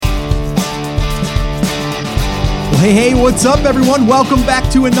Hey, what's up, everyone? Welcome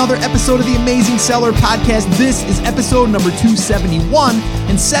back to another episode of the Amazing Seller Podcast. This is episode number 271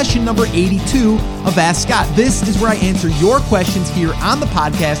 and session number 82 of Ask Scott. This is where I answer your questions here on the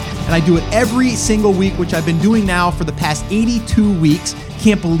podcast, and I do it every single week, which I've been doing now for the past 82 weeks.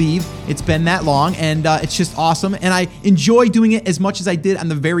 Can't believe it's been that long, and it's just awesome. And I enjoy doing it as much as I did on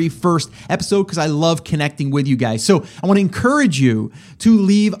the very first episode because I love connecting with you guys. So I want to encourage you to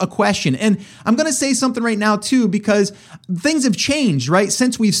leave a question. And I'm going to say something right now too, because things have changed, right?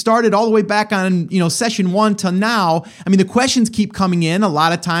 Since we've started all the way back on, session 1 to now. I mean, the questions keep coming in. A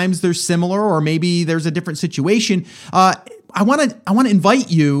lot of times they're similar, or maybe there's a different situation. I want to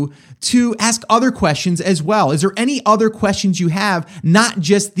invite you to ask other questions as well. Is there any other questions you have, not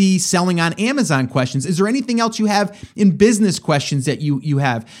just the selling on Amazon questions? Is there anything else you have in business questions that you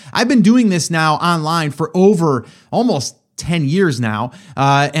have? I've been doing this now online for over almost 10 years now.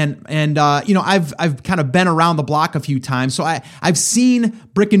 I've kind of been around the block a few times. So I've seen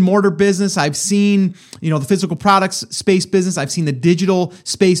brick and mortar business. I've seen, the physical products space business. I've seen the digital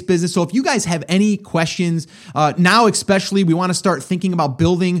space business. So if you guys have any questions, now especially, we want to start thinking about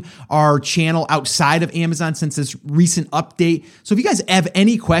building our channel outside of Amazon since this recent update. So if you guys have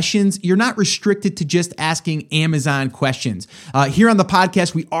any questions, you're not restricted to just asking Amazon questions. Here on the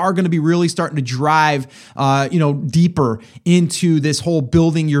podcast, we are going to be really starting to drive, deeper into this whole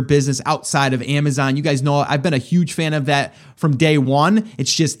building your business outside of Amazon. You guys know I've been a huge fan of that from day one.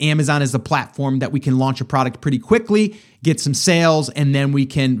 It's just Amazon is the platform that we can launch a product pretty quickly, get some sales, and then we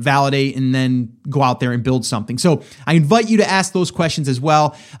can validate and then go out there and build something. So I invite you to ask those questions as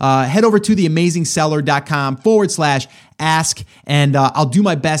well. Head over to theamazingseller.com/ask, and I'll do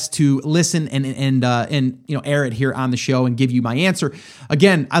my best to listen and air it here on the show and give you my answer.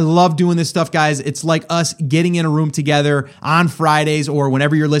 Again, I love doing this stuff, guys. It's like us getting in a room together on Fridays or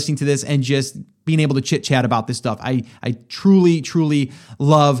whenever you're listening to this and just being able to chit chat about this stuff. I truly, truly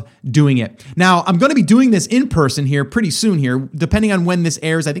love doing it. Now, I'm going to be doing this in person here pretty soon here, depending on when this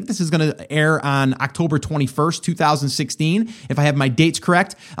airs. I think this is going to air on October 21st, 2016, if I have my dates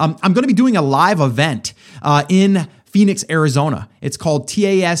correct. I'm going to be doing a live event in Phoenix, Arizona. It's called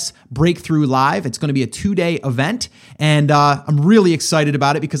TAS Breakthrough Live. It's going to be a 2-day event, and I'm really excited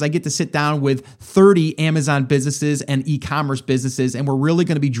about it because I get to sit down with 30 Amazon businesses and e-commerce businesses, and we're really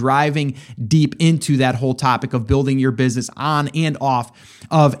going to be driving deep into that whole topic of building your business on and off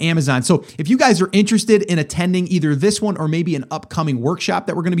of Amazon. So if you guys are interested in attending either this one or maybe an upcoming workshop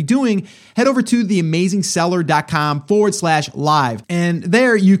that we're going to be doing, head over to theamazingseller.com/live, and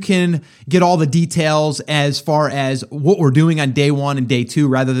there you can get all the details as far as what we're doing on day 1 and day 2,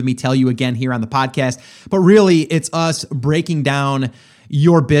 rather than me tell you again here on the podcast. But really, it's us breaking down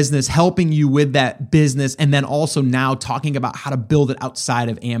your business, helping you with that business, and then also now talking about how to build it outside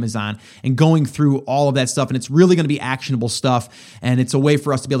of Amazon and going through all of that stuff. And it's really going to be actionable stuff, and it's a way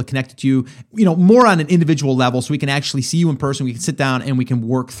for us to be able to connect with you, more on an individual level, so we can actually see you in person. We can sit down and we can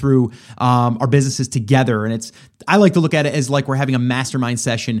work through our businesses together. And I like to look at it as like we're having a mastermind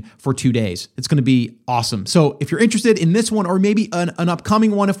session for 2 days. It's going to be awesome. So if you're interested in this one or maybe an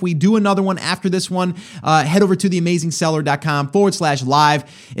upcoming one, if we do another one after this one, head over to theamazingseller.com/live.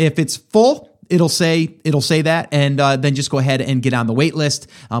 If it's full, it'll say that, and then just go ahead and get on the wait list.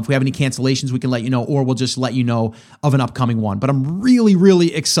 If we have any cancellations, we can let you know, or we'll just let you know of an upcoming one. But I'm really,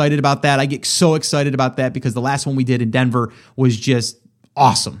 really excited about that. I get so excited about that because the last one we did in Denver was just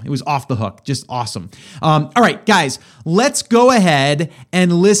awesome. It was off the hook, just awesome. All right, guys, let's go ahead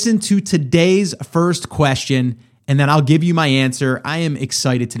and listen to today's first question, and then I'll give you my answer. I am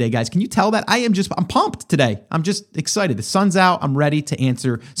excited today, guys. Can you tell that? I'm pumped today. I'm just excited. The sun's out. I'm ready to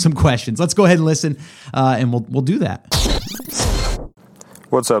answer some questions. Let's go ahead and listen, and we'll do that.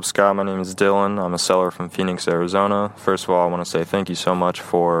 What's up, Scott? My name is Dylan. I'm a seller from Phoenix, Arizona. First of all, I want to say thank you so much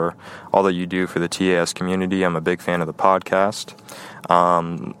for all that you do for the TAS community. I'm a big fan of the podcast.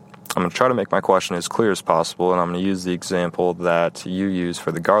 I'm going to try to make my question as clear as possible, and I'm going to use the example that you use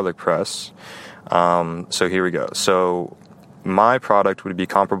for the garlic press. So here we go. So my product would be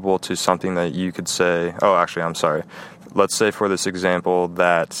comparable to something that you could say, let's say for this example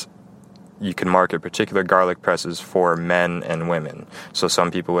that you can market particular garlic presses for men and women. So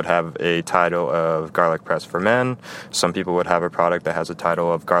some people would have a title of garlic press for men. Some people would have a product that has a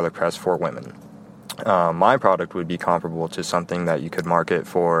title of garlic press for women. My product would be comparable to something that you could market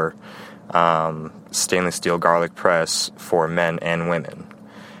for stainless steel garlic press for men and women.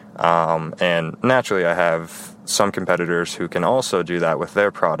 And naturally, I have some competitors who can also do that with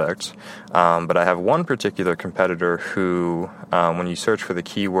their product. But I have one particular competitor who, when you search for the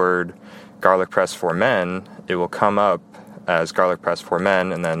keyword garlic press for men, it will come up as garlic press for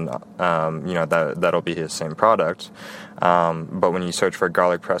men, and then that'll be his same product. But when you search for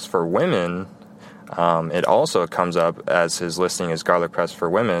garlic press for women, it also comes up as his listing is garlic press for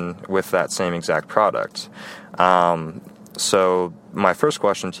women with that same exact product. So my first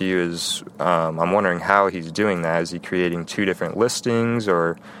question to you is, I'm wondering how he's doing that. Is he creating two different listings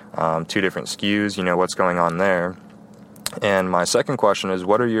or two different SKUs? What's going on there? And my second question is,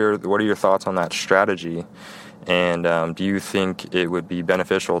 what are your thoughts on that strategy? And do you think it would be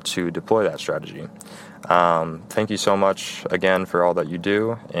beneficial to deploy that strategy? Thank you so much again for all that you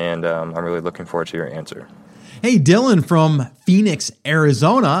do, and I'm really looking forward to your answer. Hey, Dylan from Phoenix,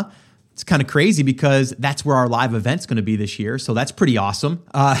 Arizona. It's kind of crazy because that's where our live event's going to be this year. So that's pretty awesome.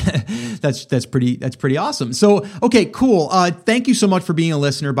 That's pretty awesome. So, okay, cool. Thank you so much for being a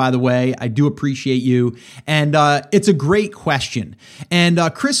listener, by the way. I do appreciate you. And it's a great question. And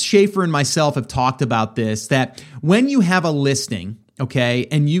Chris Schaefer and myself have talked about this, that when you have a listing, okay,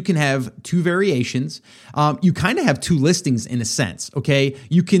 and you can have two variations, you kind of have two listings in a sense, okay?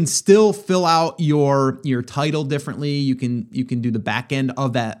 You can still fill out your title differently. You can do the back end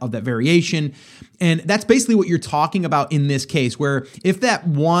of that variation. And that's basically what you're talking about in this case, where if that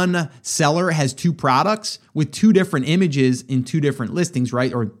one seller has two products with two different images in two different listings,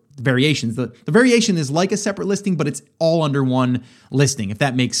 right? Or variations. The variation is like a separate listing, but it's all under one listing, if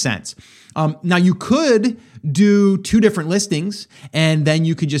that makes sense. Now you could do two different listings and then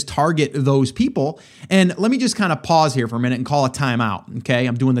you could just target those people. And let me just kind of pause here for a minute and call a timeout. Okay.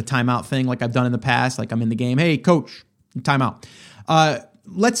 I'm doing the timeout thing like I've done in the past, like I'm in the game. Hey, coach, timeout.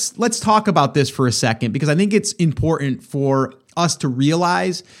 Let's talk about this for a second, because I think it's important for us to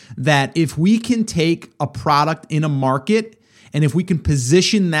realize that if we can take a product in a market and if we can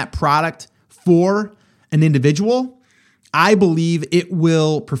position that product for an individual, I believe it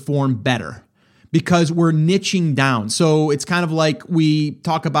will perform better because we're niching down. So it's kind of like we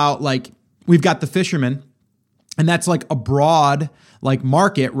talk about, like we've got the fisherman, and that's like a broad like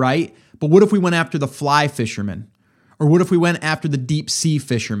market, right? But what if we went after the fly fisherman? Or what if we went after the deep sea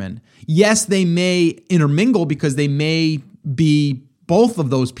fisherman? Yes, they may intermingle because they may be both of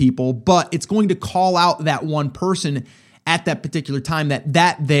those people, but it's going to call out that one person at that particular time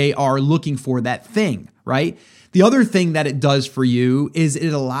that they are looking for that thing, right? The other thing that it does for you is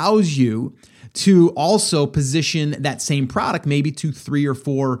it allows you to also position that same product maybe to 3 or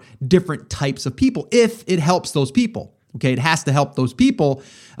 4 different types of people if it helps those people. Okay, it has to help those people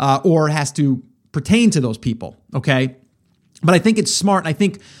or it has to pertain to those people. Okay, but I think it's smart. And I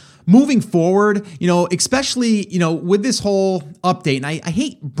think moving forward, especially, with this whole update, and I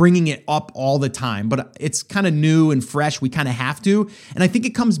hate bringing it up all the time, but it's kind of new and fresh. We kind of have to. And I think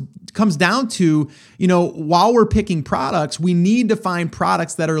it comes down to, while we're picking products, we need to find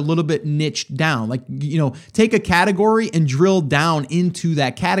products that are a little bit niched down. Like, take a category and drill down into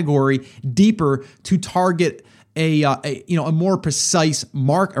that category deeper to target a more precise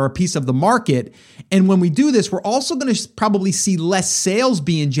mark or a piece of the market. And when we do this, we're also going to probably see less sales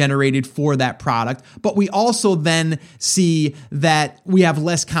being generated for that product, but we also then see that we have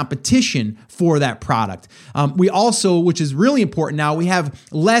less competition for that product. We also, which is really important now, we have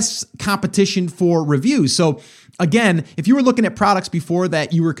less competition for reviews. So again, if you were looking at products before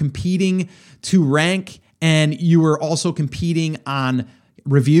that you were competing to rank and you were also competing on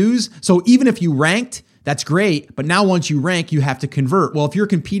reviews, so even if you ranked, that's great, but now once you rank, you have to convert. Well, if you're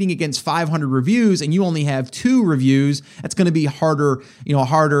competing against 500 reviews and you only have 2 reviews, that's going to be harder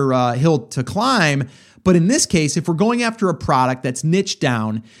hill to climb. But in this case, if we're going after a product that's niched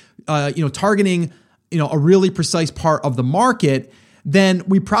down, targeting, a really precise part of the market, then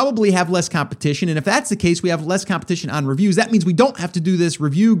we probably have less competition. And if that's the case, we have less competition on reviews. That means we don't have to do this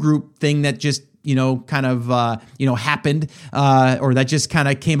review group thing that just happened, or that just kind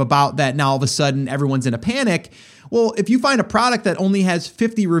of came about, that now all of a sudden everyone's in a panic. Well, if you find a product that only has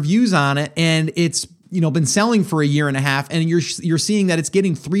 50 reviews on it and it's, been selling for a year and a half and you're seeing that it's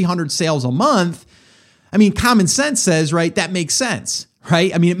getting 300 sales a month, I mean, common sense says, right, that makes sense,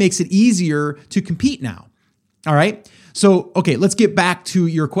 right? I mean, it makes it easier to compete now. All right. So, okay, let's get back to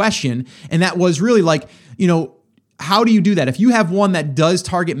your question. And that was really like, how do you do that? If you have one that does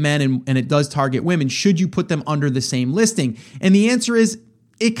target men and it does target women, should you put them under the same listing? And the answer is,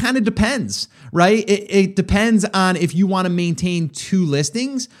 it kind of depends, right? It depends on if you want to maintain 2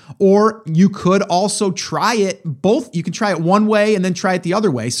 listings, or you could also try it both. You can try it one way and then try it the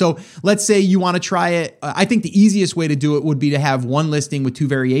other way. So let's say you want to try it. I think the easiest way to do it would be to have one listing with 2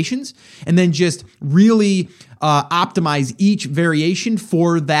 variations and then just really optimize each variation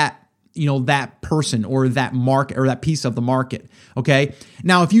for that that person or that market or that piece of the market. Okay.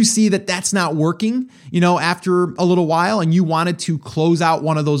 Now, if you see that that's not working, after a little while and you wanted to close out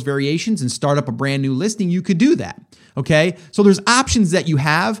one of those variations and start up a brand new listing, you could do that. Okay. So there's options that you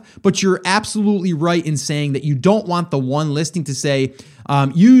have, but you're absolutely right in saying that you don't want the one listing to say,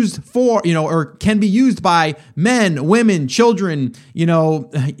 used for, or can be used by men, women, children,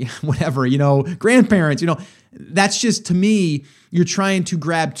 whatever, grandparents, that's just, to me, you're trying to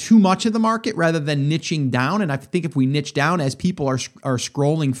grab too much of the market rather than niching down. And I think if we niche down as people are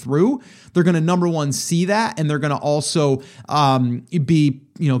scrolling through, they're going to, number one, see that, and they're going to also be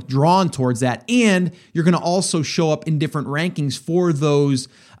drawn towards that. And you're going to also show up in different rankings for those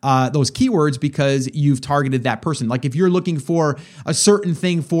keywords because you've targeted that person. Like if you're looking for a certain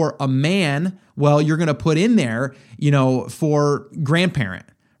thing for a man, well, you're going to put in there, for grandparent,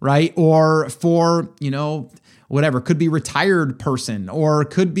 right? Or for, whatever, could be retired person, or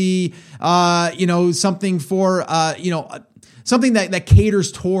could be, something for, something that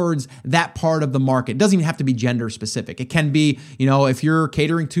caters towards that part of the market. It doesn't even have to be gender specific. It can be, if you're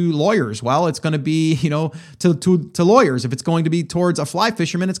catering to lawyers, well, it's going to be, to lawyers. If it's going to be towards a fly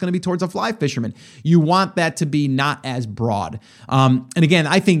fisherman, it's going to be towards a fly fisherman. You want that to be not as broad. And again,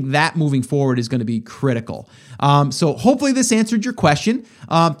 I think that moving forward is going to be critical. So hopefully this answered your question.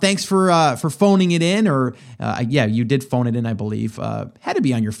 Thanks for phoning it in, or you did phone it in, I believe. Had to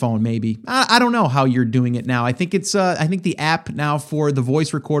be on your phone, maybe. I don't know how you're doing it now. I think the app now for the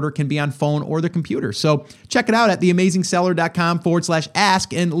voice recorder can be on phone or the computer. So check it out at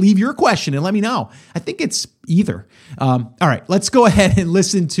theamazingseller.com/ask and leave your question and let me know. I think it's either. All right, let's go ahead and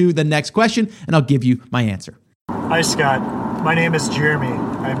listen to the next question and I'll give you my answer. Hi, Scott. My name is Jeremy.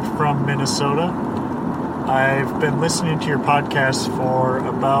 I'm from Minnesota. I've been listening to your podcast for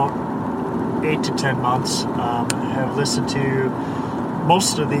about 8 to 10 months. Have listened to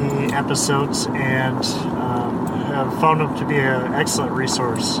most of the episodes and have found them to be an excellent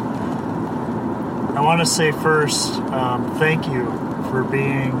resource. I want to say first, thank you for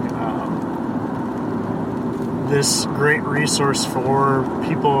being this great resource for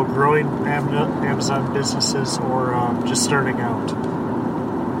people growing Amazon businesses or just starting out.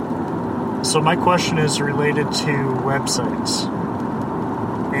 So my question is related to websites,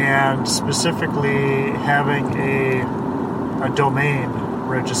 and specifically having a domain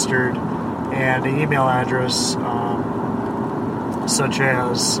registered and an email address such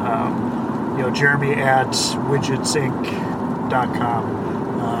as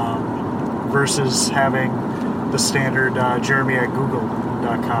jeremy@widgetsinc.com versus having the standard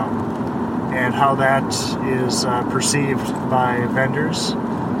jeremy@google.com, and how that is perceived by vendors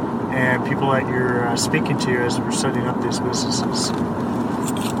and people that you're speaking to as we're setting up these businesses.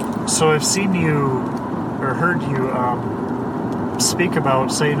 So I've seen you or heard you speak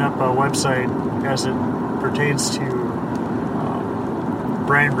about setting up a website as it pertains to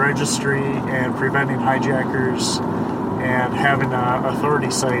brand registry and preventing hijackers and having an authority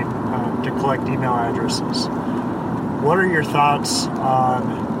site to collect email addresses. What are your thoughts on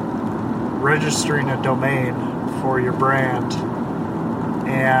registering a domain for your brand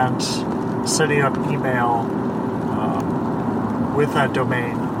and setting up email with that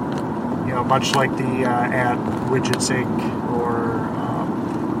domain? Much like the at Widgets Inc. or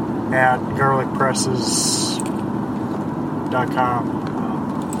at garlicpresses.com.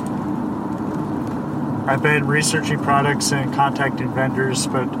 I've been researching products and contacting vendors,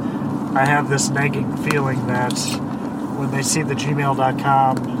 but I have this nagging feeling that when they see the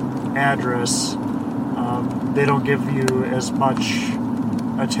gmail.com address, they don't give you as much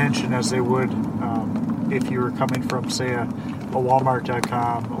attention as they would if you were coming from, say, a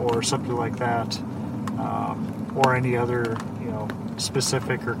Walmart.com or something like that, or any other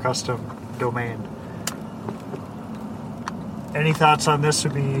specific or custom domain. Any thoughts on this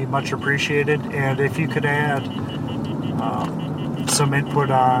would be much appreciated, and if you could add some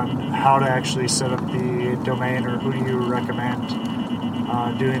input on how to actually set up the domain, or who do you recommend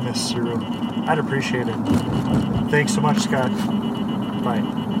doing this through, I'd appreciate it. Thanks so much, Scott. Bye.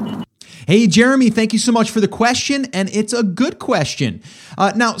 Hey, Jeremy, thank you so much for the question, and it's a good question.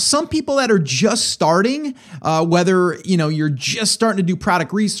 Now, some people that are just starting, whether you're just starting to do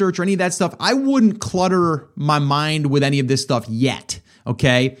product research or any of that stuff, I wouldn't clutter my mind with any of this stuff yet,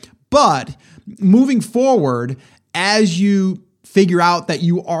 okay? But moving forward, as you figure out that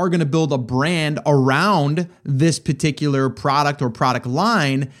you are going to build a brand around this particular product or product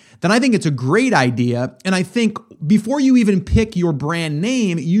line, then I think it's a great idea. And I think before you even pick your brand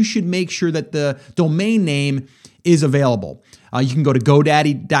name, you should make sure that the domain name is available. You can go to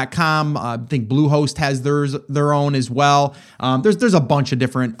GoDaddy.com. I think Bluehost has their own as well. There's a bunch of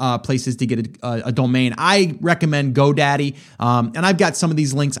different places to get a domain. I recommend GoDaddy, and I've got some of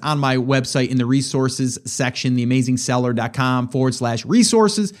these links on my website in the resources section,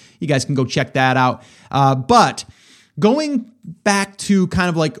 theamazingseller.com/resources. You guys can go check that out. But going back to kind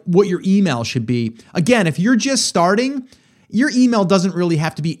of like what your email should be, again, if you're just starting, your email doesn't really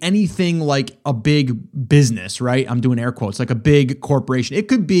have to be anything like a big business, right? I'm doing air quotes, like a big corporation. It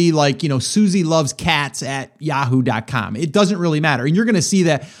could be like, Susie loves cats at yahoo.com. It doesn't really matter. And you're going to see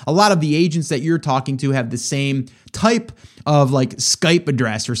that a lot of the agents that you're talking to have the same type of like Skype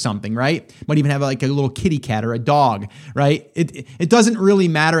address or something, right? Might even have like a little kitty cat or a dog, right? It doesn't really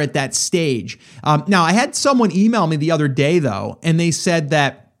matter at that stage. Now, I had someone email me the other day though, and they said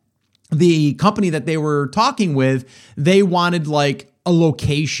that the company that they were talking with, they wanted like a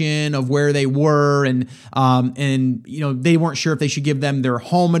location of where they were, and they weren't sure if they should give them their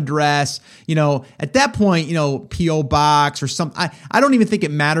home address. At that point, PO box or something. I don't even think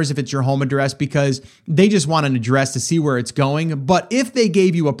it matters if it's your home address, because they just want an address to see where it's going. But if they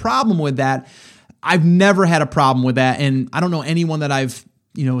gave you a problem with that, I've never had a problem with that, and I don't know anyone that I've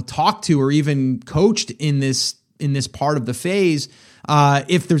talked to or even coached in this part of the phase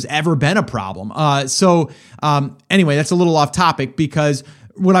if there's ever been a problem. Anyway, that's a little off topic, because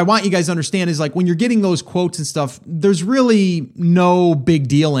what I want you guys to understand is like when you're getting those quotes and stuff, there's really no big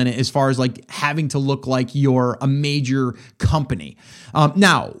deal in it as far as like having to look like you're a major company.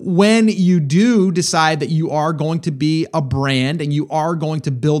 Now, when you do decide that you are going to be a brand and you are going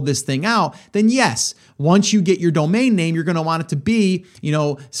to build this thing out, then yes, once you get your domain name, you're going to want it to be,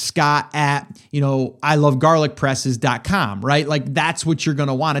 Scott at, ilovegarlicpresses.com, right? Like that's what you're going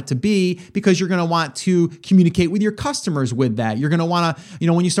to want it to be, because you're going to want to communicate with your customers with that. You're going to want to,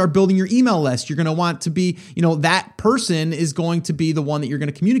 when you start building your email list, you're going to want to be, that person is going to be the one that you're going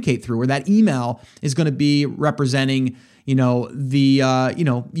to communicate through, or that email is going to be representing your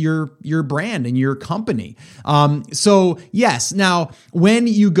brand and your company. So yes, now when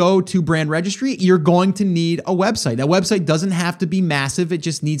you go to brand registry, you're going to need a website. That website doesn't have to be massive. It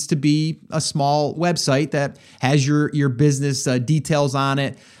just needs to be a small website that has your business details on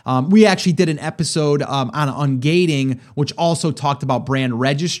it. We actually did an episode on ungating, which also talked about brand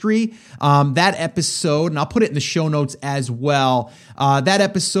registry. That episode, and I'll put it in the show notes as well. That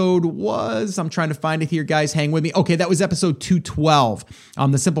episode was, I'm trying to find it here, guys. Hang with me. Okay, that was episode 212,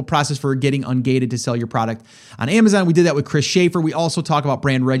 the simple process for getting ungated to sell your product on Amazon. We did that with Chris Schaefer. We also talk about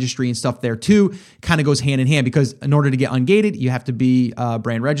brand registry and stuff there too. Kind of goes hand in hand, because in order to get ungated, you have to be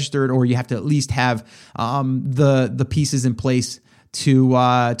brand registered, or you have to at least have the pieces in place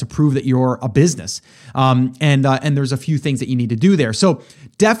to prove that you're a business. And there's a few things that you need to do there. So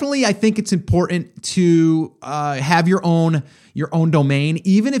definitely, I think it's important to have your own domain,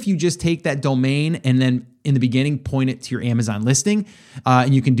 even if you just take that domain and then in the beginning point it to your Amazon listing,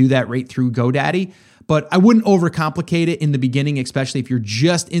 and you can do that right through GoDaddy. But I wouldn't overcomplicate it in the beginning, especially if you're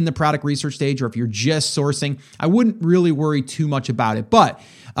just in the product research stage or if you're just sourcing. I wouldn't really worry too much about it. But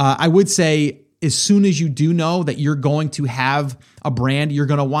I would say, as soon as you do know that you're going to have a brand, you're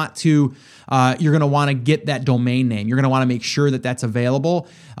going to want to get that domain name. You're going to want to make sure that that's available,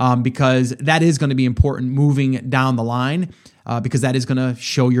 because that is going to be important moving down the line, because that is going to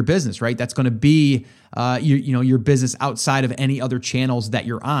show your business, right? That's going to be your business outside of any other channels that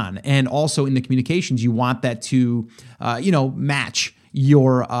you're on, and also in the communications, you want that to match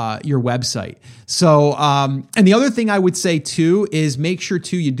your website. So, and the other thing I would say too is make sure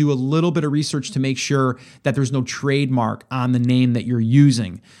too you do a little bit of research to make sure that there's no trademark on the name that you're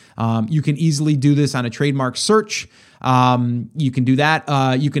using. You can easily do this on a trademark search. You can do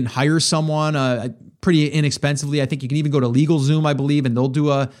that. You can hire someone pretty inexpensively. I think you can even go to LegalZoom, I believe, and they'll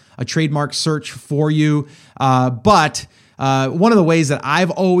do a trademark search for you. But one of the ways that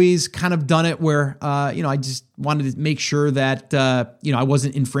I've always kind of done it, where I just wanted to make sure that I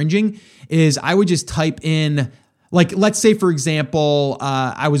wasn't infringing, is I would just type in, like, let's say for example,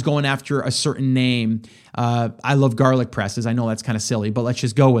 I was going after a certain name. I love garlic presses. I know that's kind of silly, but let's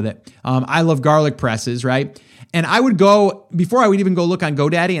just go with it. I love garlic presses, right? And I would go, before I would even go look on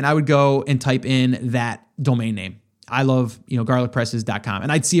GoDaddy, and I would go and type in that domain name. I love, garlicpresses.com.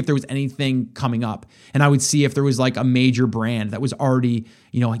 And I'd see if there was anything coming up, and I would see if there was like a major brand that was already,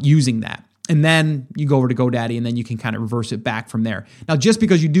 using that. And then you go over to GoDaddy, and then you can kind of reverse it back from there. Now, just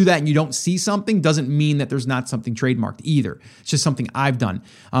because you do that and you don't see something doesn't mean that there's not something trademarked either. It's just something I've done.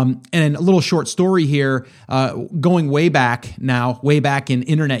 And a little short story here, going way back in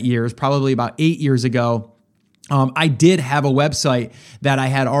internet years, probably about 8 years ago, I did have a website that I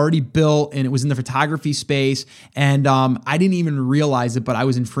had already built, and it was in the photography space. And I didn't even realize it, but I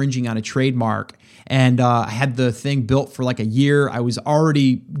was infringing on a trademark. And I had the thing built for like a year. I was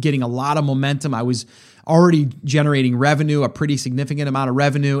already getting a lot of momentum. I was already generating revenue, a pretty significant amount of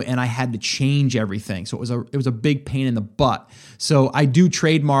revenue, and I had to change everything. So it was a big pain in the butt. So I do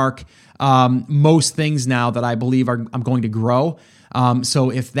trademark most things now that I believe I'm going to grow.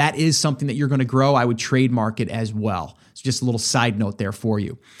 So if that is something that you're going to grow, I would trademark it as well. So just a little side note there for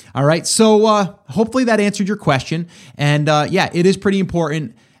you. All right. So hopefully that answered your question. And yeah, it is pretty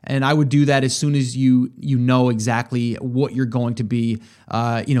important. And I would do that as soon as you know exactly what you're going to be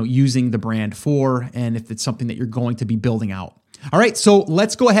using the brand for, and if it's something that you're going to be building out. All right. So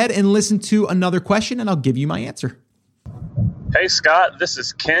let's go ahead and listen to another question, and I'll give you my answer. Hey, Scott, this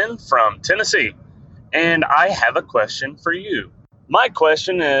is Ken from Tennessee, and I have a question for you. My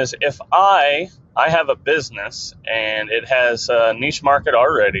question is, if I have a business and it has a niche market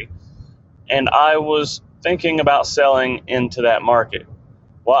already, and I was thinking about selling into that market.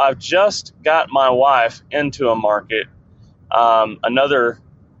 Well, I've just got my wife into a market, another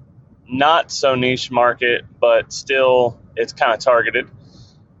not so niche market, but still it's kind of targeted.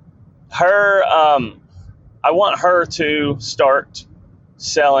 I want her to start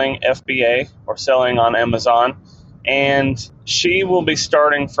selling FBA or selling on Amazon, and she will be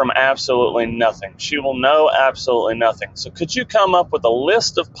starting from absolutely nothing. She will know absolutely nothing. So could you come up with a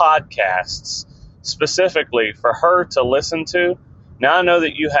list of podcasts specifically for her to listen to? Now I know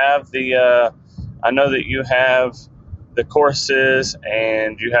that you have the courses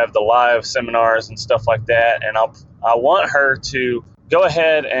and you have the live seminars and stuff like that, and I want her to go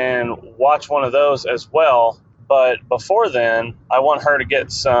ahead and watch one of those as well. But before then, I want her to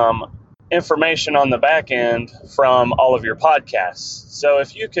get some information on the back end from all of your podcasts. So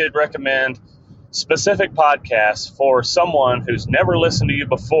if you could recommend specific podcasts for someone who's never listened to you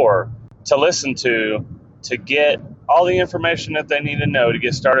before to listen to get all the information that they need to know to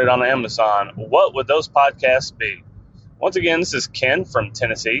get started on Amazon, what would those podcasts be? Once again, this is Ken from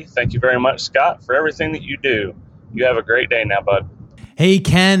Tennessee. Thank you very much, Scott, for everything that you do. You have a great day now, bud. Hey,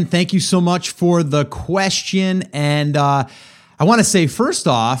 Ken, thank you so much for the question. And I want to say, first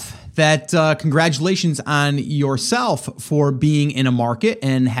off, that congratulations on yourself for being in a market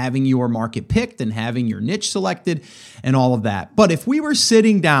and having your market picked and having your niche selected and all of that. But if we were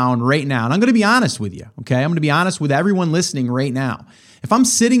sitting down right now, and I'm going to be honest with you, okay? I'm going to be honest with everyone listening right now. If I'm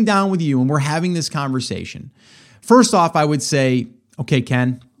sitting down with you and we're having this conversation, first off, I would say, okay,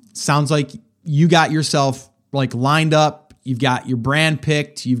 Ken, sounds like you got yourself like lined up. You've got your brand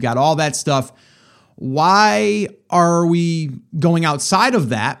picked. You've got all that stuff. Why are we going outside of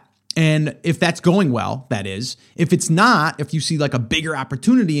that? And if that's going well, that is. If it's not, if you see like a bigger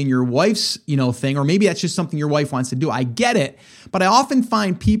opportunity in your wife's, thing, or maybe that's just something your wife wants to do, I get it. But I often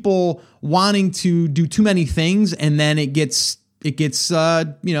find people wanting to do too many things, and then it gets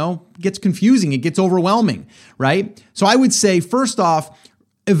confusing. It gets overwhelming, right? So I would say, first off,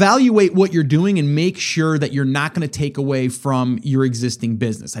 evaluate what you're doing and make sure that you're not going to take away from your existing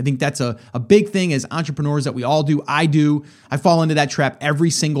business. I think that's a big thing as entrepreneurs that we all do. I fall into that trap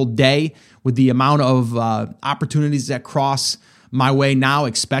every single day with the amount of opportunities that cross my way now,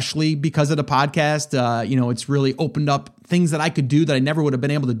 especially because of the podcast. It's really opened up things that I could do that I never would have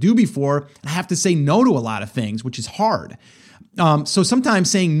been able to do before. I have to say no to a lot of things, which is hard. So sometimes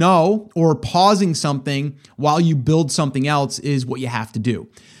saying no or pausing something while you build something else is what you have to do.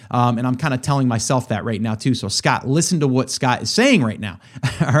 And I'm kind of telling myself that right now too. So Scott, listen to what Scott is saying right now.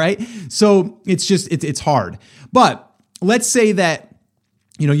 All right. So it's hard, but let's say that,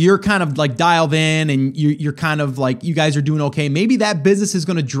 you're kind of like dialed in and you're kind of like, you guys are doing okay. Maybe that business is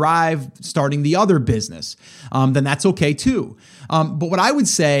going to drive starting the other business. Then that's okay too. But what I would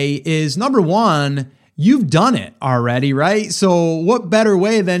say is, number one, you've done it already, right? So what better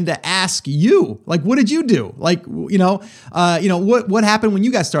way than to ask you, like, what did you do? Like, what happened when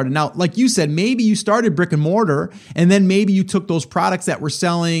you got started? Now, like you said, maybe you started brick and mortar, and then maybe you took those products that were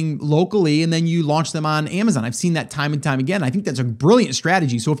selling locally and then you launched them on Amazon. I've seen that time and time again. I think that's a brilliant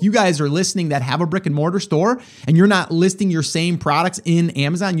strategy. So if you guys are listening that have a brick and mortar store and you're not listing your same products in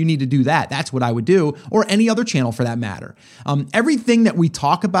Amazon, you need to do that. That's what I would do, or any other channel for that matter. Everything that we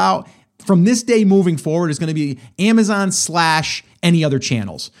talk about from this day moving forward is going to be Amazon / any other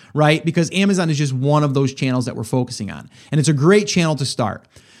channels, right? Because Amazon is just one of those channels that we're focusing on. And it's a great channel to start.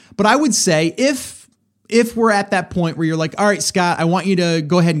 But I would say if we're at that point where you're like, all right, Scott, I want you to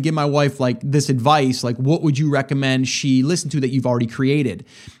go ahead and give my wife like this advice, like what would you recommend she listen to that you've already created?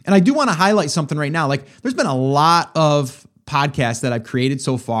 And I do want to highlight something right now. Like there's been a lot of podcasts that I've created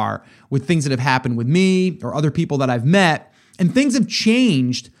so far with things that have happened with me or other people that I've met, and things have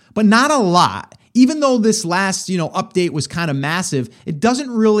changed, but not a lot. Even though this last, update was kind of massive, it doesn't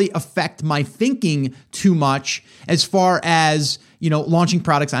really affect my thinking too much as far as, launching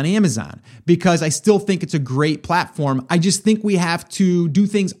products on Amazon, because I still think it's a great platform. I just think we have to do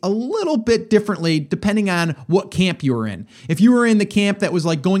things a little bit differently depending on what camp you were in. If you were in the camp that was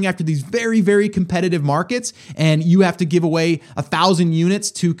like going after these very, very competitive markets and you have to give away 1,000 units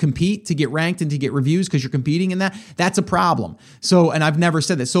to compete, to get ranked and to get reviews because you're competing in that, that's a problem. So, and I've never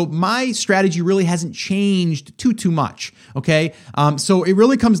said this. So my strategy really hasn't changed too much. Okay. So it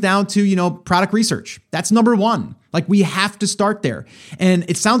really comes down to, product research. That's number one. Like, we have to start there. And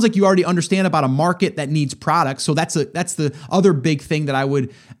it sounds like you already understand about a market that needs products. So that's the other big thing that I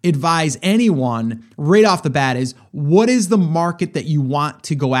would advise anyone right off the bat is, what is the market that you want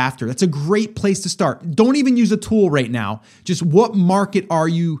to go after? That's a great place to start. Don't even use a tool right now. Just what market are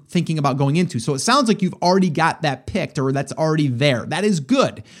you thinking about going into? So it sounds like you've already got that picked, or that's already there. That is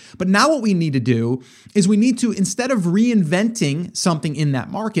good. But now what we need to do is we need to, instead of reinventing something in that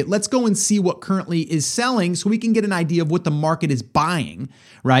market, let's go and see what currently is selling so we can get an idea of what the market is buying,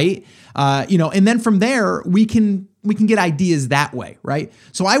 right? And then from there, we can get ideas that way, right?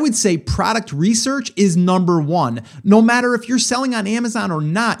 So I would say product research is number one. No matter if you're selling on Amazon or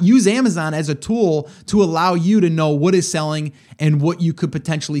not, use Amazon as a tool to allow you to know what is selling and what you could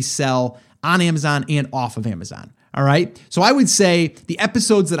potentially sell on Amazon and off of Amazon. All right. So I would say the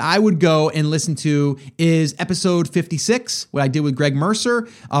episodes that I would go and listen to is episode 56, what I did with Greg Mercer,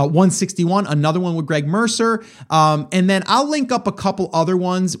 161, another one with Greg Mercer. And then I'll link up a couple other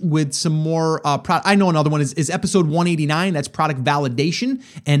ones with some more I know another one is episode 189. That's product validation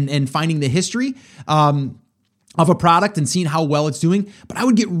and finding the history of a product and seeing how well it's doing. But I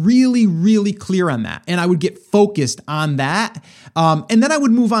would get really, really clear on that. And I would get focused on that. And then I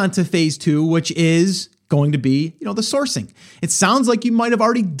would move on to phase 2, which is going to be, the sourcing. It sounds like you might have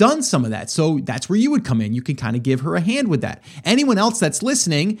already done some of that. So that's where you would come in. You can kind of give her a hand with that. Anyone else that's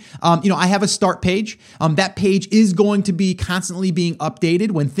listening, I have a start page. That page is going to be constantly being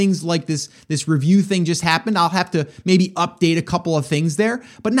updated. When things like this review thing just happened, I'll have to maybe update a couple of things there,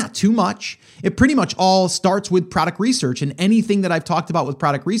 but not too much. It pretty much all starts with product research, and anything that I've talked about with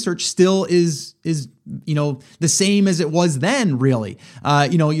product research still is the same as it was then, really.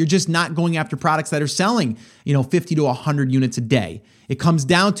 You're just not going after products that are selling, 50 to 100 units a day. It comes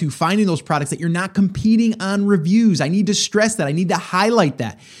down to finding those products that you're not competing on reviews. I need to stress that. I need to highlight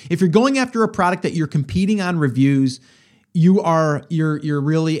that. If you're going after a product that you're competing on reviews, you're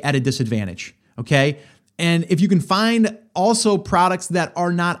really at a disadvantage. Okay. And if you can find also products that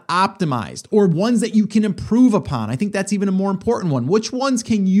are not optimized or ones that you can improve upon, I think that's even a more important one. Which ones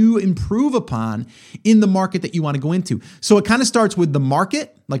can you improve upon in the market that you want to go into? So it kind of starts with the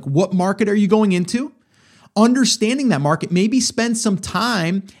market, like what market are you going into? Understanding that market, maybe spend some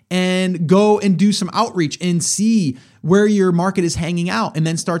time and go and do some outreach and see where your market is hanging out, and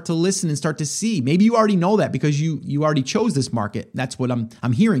then start to listen and start to see. Maybe you already know that because you already chose this market. That's what I'm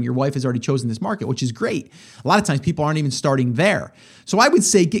hearing. Your wife has already chosen this market, which is great. A lot of times people aren't even starting there. So I would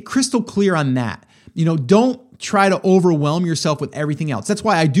say get crystal clear on that. Don't try to overwhelm yourself with everything else. That's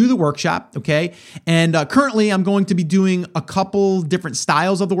why I do the workshop, okay? And currently I'm going to be doing a couple different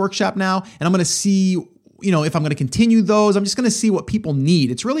styles of the workshop now, and I'm going to see if I'm going to continue those. I'm just going to see what people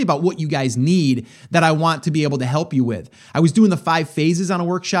need. It's really about what you guys need that I want to be able to help you with. I was doing the 5 phases on a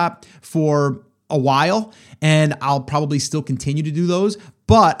workshop for a while, and I'll probably still continue to do those.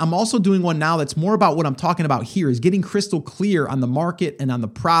 But I'm also doing one now that's more about what I'm talking about here, is getting crystal clear on the market and on the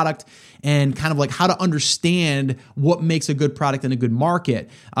product, and kind of like how to understand what makes a good product and a good market.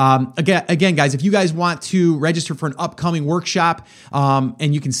 Again, guys, if you guys want to register for an upcoming workshop,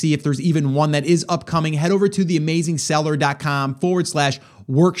 and you can see if there's even one that is upcoming, head over to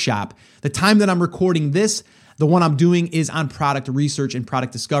theamazingseller.com/workshop. The time that I'm recording this, the one I'm doing is on product research and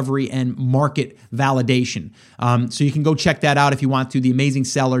product discovery and market validation. So you can go check that out if you want to,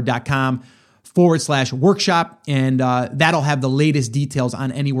 theamazingseller.com/workshop. And that'll have the latest details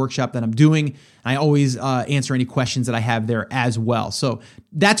on any workshop that I'm doing. I always answer any questions that I have there as well. So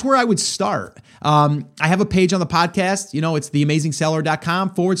that's where I would start. I have a page on the podcast. It's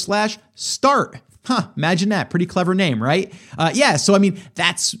theamazingseller.com/start. Imagine that. Pretty clever name, right? So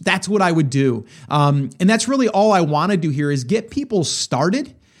that's what I would do. And that's really all I want to do here is get people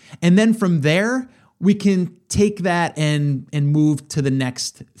started. And then from there, we can take that and move to the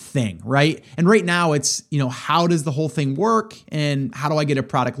next thing, right? And right now it's, how does the whole thing work? And how do I get a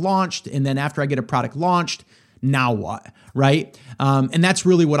product launched? And then after I get a product launched, now what, right? And that's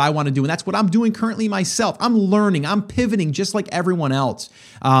really what I want to do. And that's what I'm doing currently myself. I'm learning, I'm pivoting just like everyone else.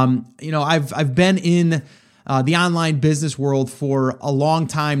 I've been in the online business world for a long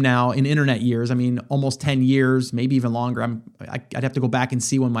time now, in internet years. I mean, almost 10 years, maybe even longer. I'd have to go back and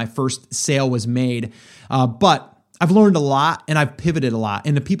see when my first sale was made. But I've learned a lot and I've pivoted a lot.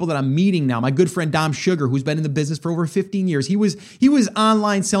 And the people that I'm meeting now, my good friend Dom Sugar, who's been in the business for over 15 years, he was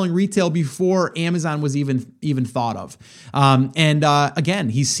online selling retail before Amazon was even thought of. Again,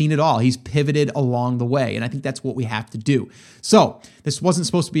 he's seen it all. He's pivoted along the way. And I think that's what we have to do. So this wasn't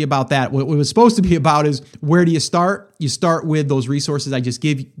supposed to be about that. What it was supposed to be about is, where do you start? You start with those resources I just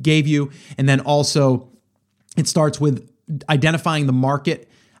gave you. And then also it starts with identifying the market,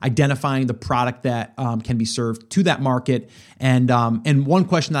 identifying the product that can be served to that market. And one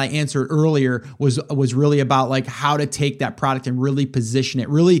question that I answered earlier was really about like how to take that product and really position it,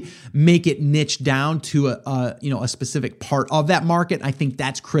 really make it niche down to a specific part of that market. I think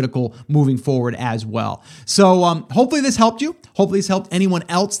that's critical moving forward as well. So hopefully this helped you. Hopefully this helped anyone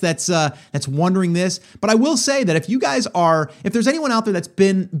else that's wondering this. But I will say that if there's anyone out there that's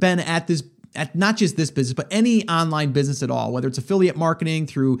been at not just this business, but any online business at all, whether it's affiliate marketing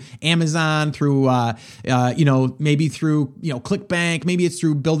through Amazon, through, maybe through, ClickBank, maybe it's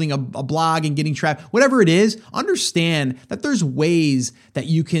through building a blog and getting traffic, whatever it is, understand that there's ways that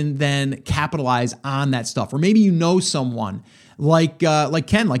you can then capitalize on that stuff. Or maybe you know someone like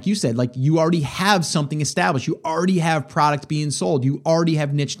Ken, like you said, like you already have something established. You already have product being sold. You already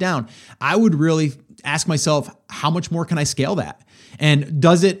have niche down. I would really ask myself, how much more can I scale that? And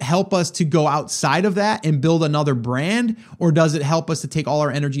does it help us to go outside of that and build another brand, or does it help us to take all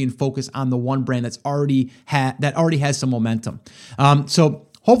our energy and focus on the one brand that already has some momentum? So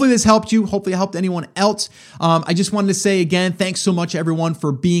hopefully this helped you. Hopefully it helped anyone else. I just wanted to say again, thanks so much everyone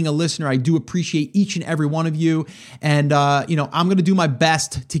for being a listener. I do appreciate each and every one of you. And, I'm going to do my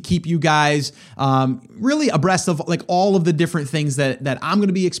best to keep you guys really abreast of like all of the different things that I'm going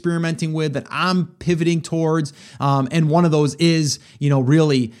to be experimenting with, that I'm pivoting towards. And one of those is,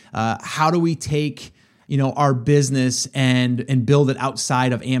 really how do we take our business and build it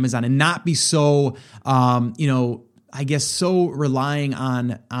outside of Amazon and not be so, so relying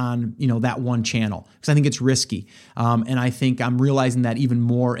on that one channel, because I think it's risky. And I think I'm realizing that even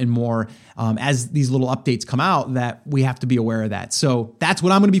more and more as these little updates come out, that we have to be aware of that. So that's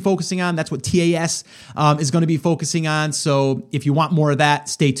what I'm going to be focusing on. That's what TAS is going to be focusing on. So if you want more of that,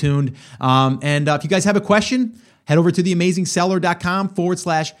 stay tuned. If you guys have a question, head over to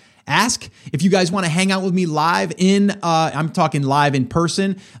theamazingseller.com/ask. If you guys want to hang out with me live I'm talking live in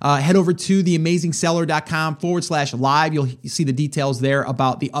person, head over to theamazingseller.com/live. You'll see the details there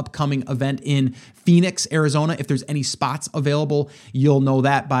about the upcoming event in Phoenix, Arizona. If there's any spots available, you'll know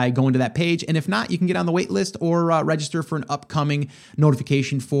that by going to that page. And if not, you can get on the wait list or register for an upcoming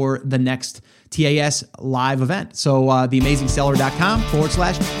notification for the next TAS live event. So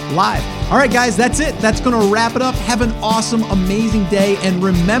theamazingseller.com/live. All right, guys, that's it. That's going to wrap it up. Have an awesome, amazing day. And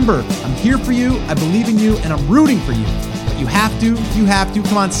remember, I'm here for you. I believe in you and I'm rooting for you. But you have to.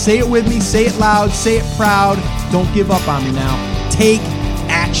 Come on, say it with me. Say it loud. Say it proud. Don't give up on me now. Take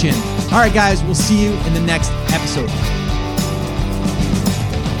action. All right, guys, we'll see you in the next episode.